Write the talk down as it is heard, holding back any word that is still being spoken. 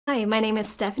Hi, my name is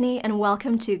Stephanie, and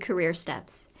welcome to Career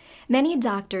Steps. Many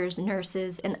doctors,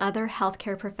 nurses, and other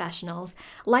healthcare professionals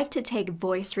like to take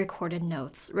voice-recorded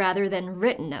notes rather than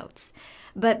written notes,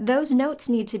 but those notes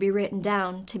need to be written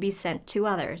down to be sent to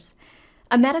others.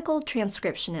 A medical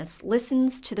transcriptionist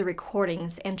listens to the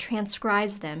recordings and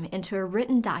transcribes them into a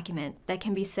written document that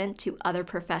can be sent to other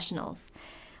professionals.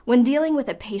 When dealing with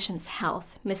a patient's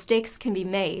health, mistakes can be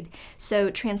made, so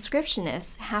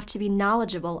transcriptionists have to be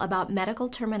knowledgeable about medical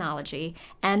terminology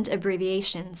and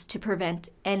abbreviations to prevent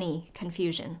any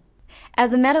confusion.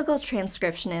 As a medical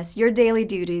transcriptionist, your daily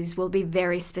duties will be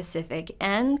very specific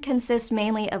and consist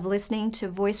mainly of listening to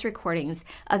voice recordings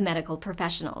of medical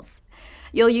professionals.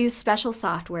 You'll use special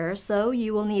software, so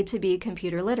you will need to be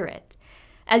computer literate.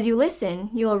 As you listen,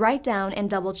 you will write down and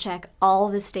double-check all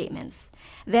the statements.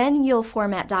 Then you'll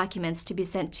format documents to be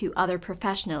sent to other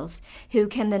professionals who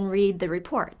can then read the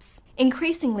reports.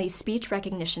 Increasingly, speech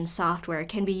recognition software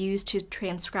can be used to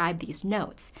transcribe these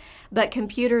notes, but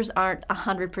computers aren't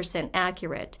 100%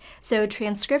 accurate, so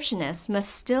transcriptionists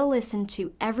must still listen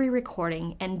to every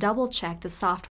recording and double-check the software